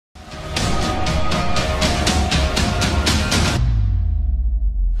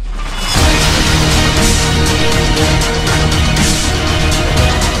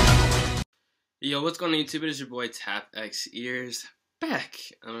Yo, what's going on YouTube? It is your boy TapX Ears back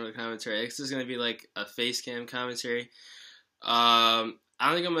on another commentary. This is gonna be like a face cam commentary. I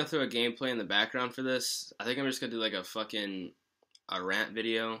don't think I'm gonna throw a gameplay in the background for this. I think I'm just gonna do like a rant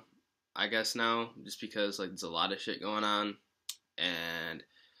video, I guess now, just because like there's a lot of shit going on, and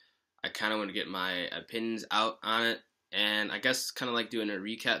I kind of want to get my opinions out on it, and I guess kind of like doing a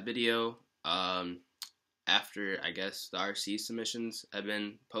recap video. After I guess the RC submissions have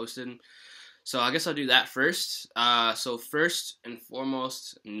been posted. So I guess I'll do that first. So first and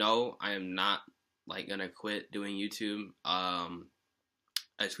foremost, no, I am not like gonna quit doing YouTube. I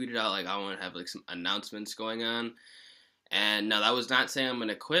tweeted out like I want to have like some announcements going on, and now that was not saying I'm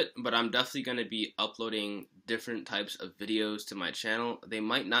gonna quit, but I'm definitely gonna be uploading different types of videos to my channel. They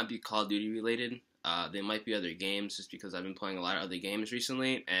might not be Call of Duty related. They might be other games, just because I've been playing a lot of other games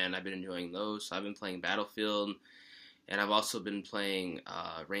recently, and I've been enjoying those. So I've been playing Battlefield, and I've also been playing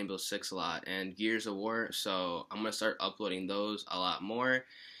Rainbow Six a lot, and Gears of War, so I'm going to start uploading those a lot more.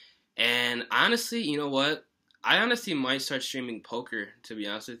 And honestly, you know what? I honestly might start streaming poker, to be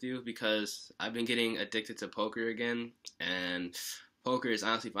honest with you, because I've been getting addicted to poker again, and poker is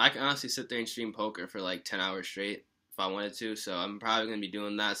honestly fun. I can honestly sit there and stream poker for like 10 hours straight if I wanted to, so I'm probably going to be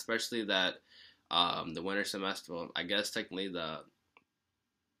doing that, especially that the winter semester. Well, I guess technically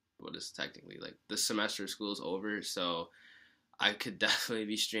this semester of school is over, so I could definitely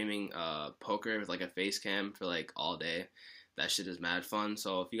be streaming poker with like a face cam for like all day. That shit is mad fun.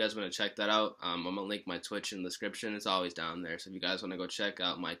 So if you guys want to check that out, I'm gonna link my Twitch in the description. It's always down there. So if you guys want to go check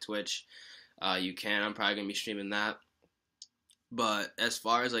out my Twitch, you can. I'm probably gonna be streaming that. But as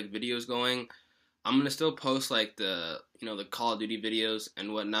far as like videos going, I'm gonna still post like the Call of Duty videos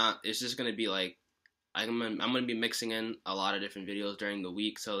and whatnot. It's just gonna be like I'm gonna be mixing in a lot of different videos during the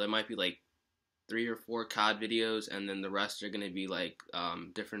week. So there might be like 3 or 4 COD videos, and then the rest are gonna be like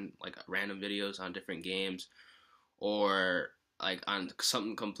different like random videos on different games, or like on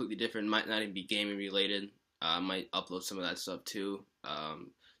something completely different. Might not even be gaming related. Might upload some of that stuff too.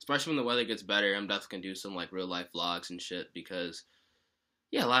 Especially when the weather gets better, I'm definitely gonna do some like real life vlogs and shit, because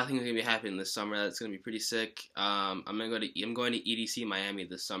yeah, a lot of things are gonna be happening this summer. That's gonna be pretty sick. I'm going to EDC Miami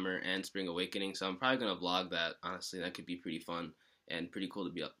this summer and Spring Awakening, so I'm probably gonna vlog that. Honestly, that could be pretty fun and pretty cool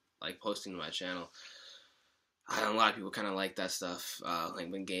to be like posting to my channel. I know a lot of people kind of like that stuff, like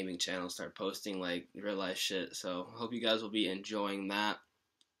when gaming channels start posting like real life shit. So hope you guys will be enjoying that.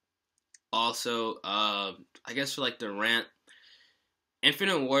 Also, I guess for like the rant,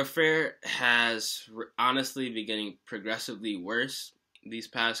 Infinite Warfare has honestly been getting progressively worse these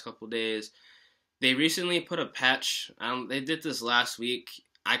past couple days. They recently put a patch. They did this last week.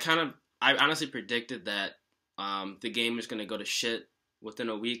 I honestly predicted that the game is gonna go to shit within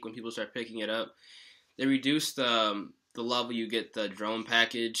a week when people start picking it up. They reduced the level you get the drone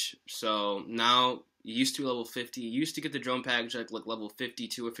package. So now you used to level 50. You used to get the drone package like level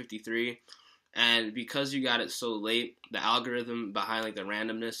 52 or 53. And because you got it so late, the algorithm behind like the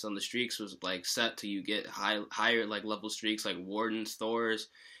randomness on the streaks was like set to you get higher like level streaks like Wardens, Thors,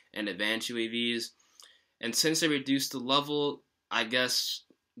 and Advanced UAVs. And since they reduced the level, I guess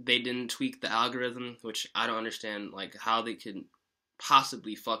they didn't tweak the algorithm, which I don't understand like how they could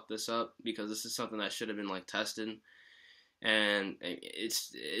possibly fuck this up, because this is something that should have been like tested. And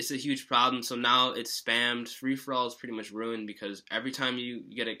it's a huge problem. So now it's spammed. Free-for-all is pretty much ruined, because every time you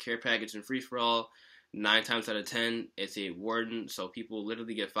get a care package in free-for-all, 9 times out of 10, it's a Warden. So people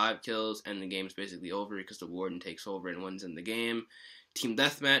literally get 5 kills, and the game's basically over because the Warden takes over and wins in the game. Team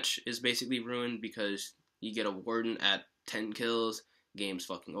Deathmatch is basically ruined because you get a Warden at 10 kills, game's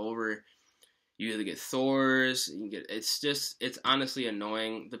fucking over. You either get Thors, it's honestly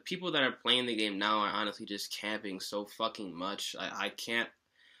annoying. The people that are playing the game now are honestly just camping so fucking much.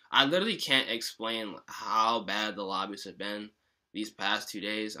 I literally can't explain how bad the lobbies have been these past 2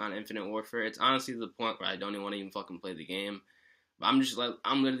 days on Infinite Warfare. It's honestly to the point where I don't even want to even fucking play the game. But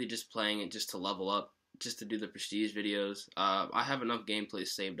I'm literally just playing it just to level up, just to do the prestige videos. I have enough gameplays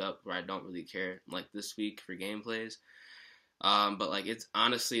saved up where I don't really care, like this week for gameplays. But like it's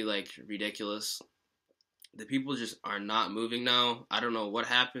honestly like ridiculous. The people just are not moving now. I don't know what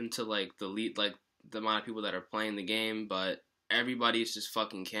happened to like the amount of people that are playing the game, but everybody's just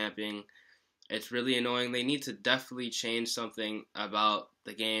fucking camping. It's really annoying. They need to definitely change something about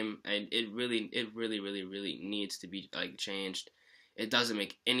the game, and it really needs to be like changed. It doesn't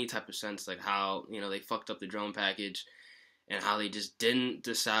make any type of sense, like how they fucked up the drone package, and how they just didn't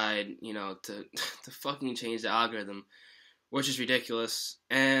decide to to fucking change the algorithm, which is ridiculous.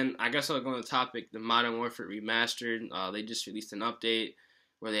 And I guess I'll go on the topic, the Modern Warfare Remastered. They just released an update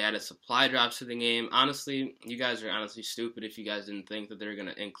where they added supply drops to the game. Honestly, you guys are honestly stupid if you guys didn't think that they were going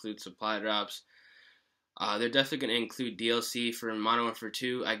to include supply drops. They're definitely going to include DLC for Modern Warfare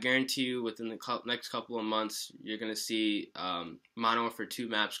 2. I guarantee you within the next couple of months, you're going to see Modern Warfare 2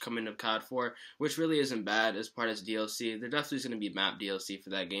 maps coming to COD 4, which really isn't bad as part of DLC. There definitely is going to be map DLC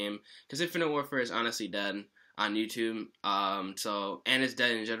for that game, because Infinite Warfare is honestly dead on YouTube, and it's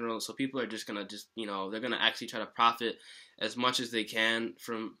dead in general, so people are just going to they're going to actually try to profit as much as they can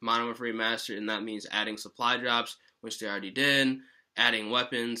from Modern Warfare Remastered, and that means adding supply drops, which they already did, adding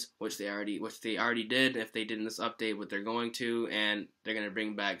weapons, which they already did. If they did in this update, what they're going to, and they're gonna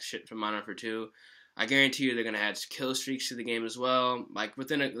bring back shit from Modern Warfare 2. I guarantee you they're gonna add kill streaks to the game as well. Like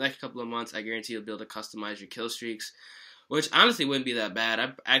within the next couple of months, I guarantee you'll be able to customize your kill streaks, which honestly wouldn't be that bad.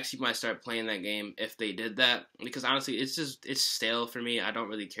 I actually might start playing that game if they did that, because honestly, it's stale for me. I don't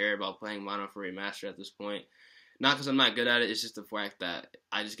really care about playing Modern Warfare Remastered at this point. Not because I'm not good at it. It's just the fact that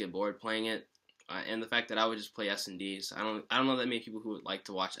I just get bored playing it. And the fact that I would just play S&Ds. I don't know that many people who would like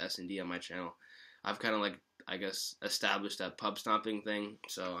to watch S&D on my channel. I've kind of I guess established that pub stomping thing.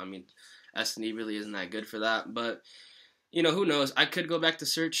 So I mean, S&D really isn't that good for that. But who knows? I could go back to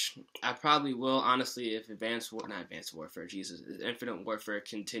search. I probably will, honestly, if Infinite Warfare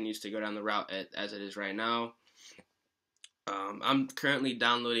continues to go down the route as it is right now. I'm currently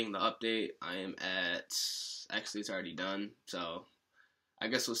downloading the update. I am actually it's already done. So I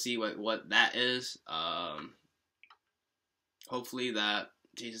guess we'll see what that is. Hopefully that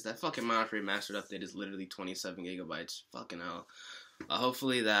fucking Modern Warfare Remastered update is literally 27 gigabytes. Fucking hell.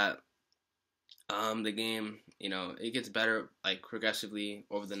 Hopefully that the game, it gets better progressively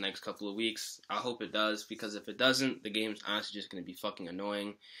over the next couple of weeks. I hope it does, because if it doesn't, the game's honestly just gonna be fucking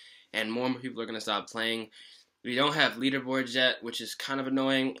annoying, and more and more people are gonna stop playing. We don't have leaderboards yet, which is kind of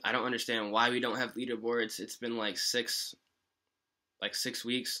annoying. I don't understand why we don't have leaderboards. It's been like 6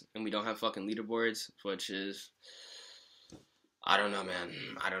 weeks and we don't have fucking leaderboards, which is, I don't know, man.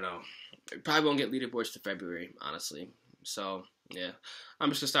 I don't know. We probably won't get leaderboards to February, honestly. So yeah, I'm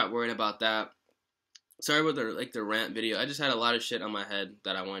just gonna stop worrying about that. Sorry about the rant video. I just had a lot of shit on my head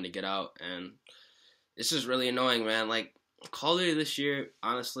that I wanted to get out, and it's just really annoying, man. Like, Call of Duty this year,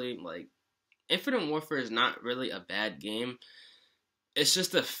 honestly, Infinite Warfare is not really a bad game. It's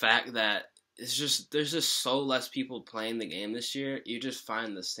just the fact that there's just so less people playing the game this year. You just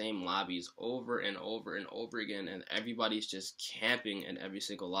find the same lobbies over and over and over again, and everybody's just camping in every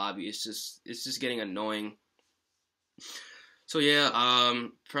single lobby. It's just getting annoying. So yeah,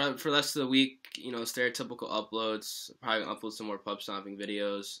 for the rest of the week, stereotypical uploads. Probably gonna upload some more pub stomping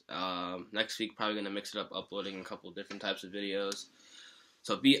videos. Next week, probably gonna mix it up, uploading a couple different types of videos.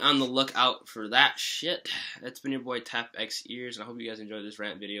 So be on the lookout for that shit. It's been your boy Tap X Ears, and I hope you guys enjoyed this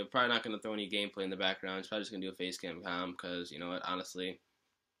rant video. Probably not going to throw any gameplay in the background. It's probably just going to do a face cam because, you know what, honestly,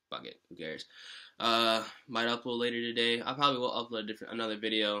 fuck it, who cares. Might upload later today. I probably will upload another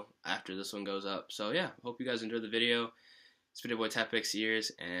video after this one goes up. So yeah, hope you guys enjoyed the video. It's been your boy Tap X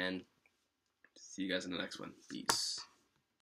Ears, and see you guys in the next one. Peace.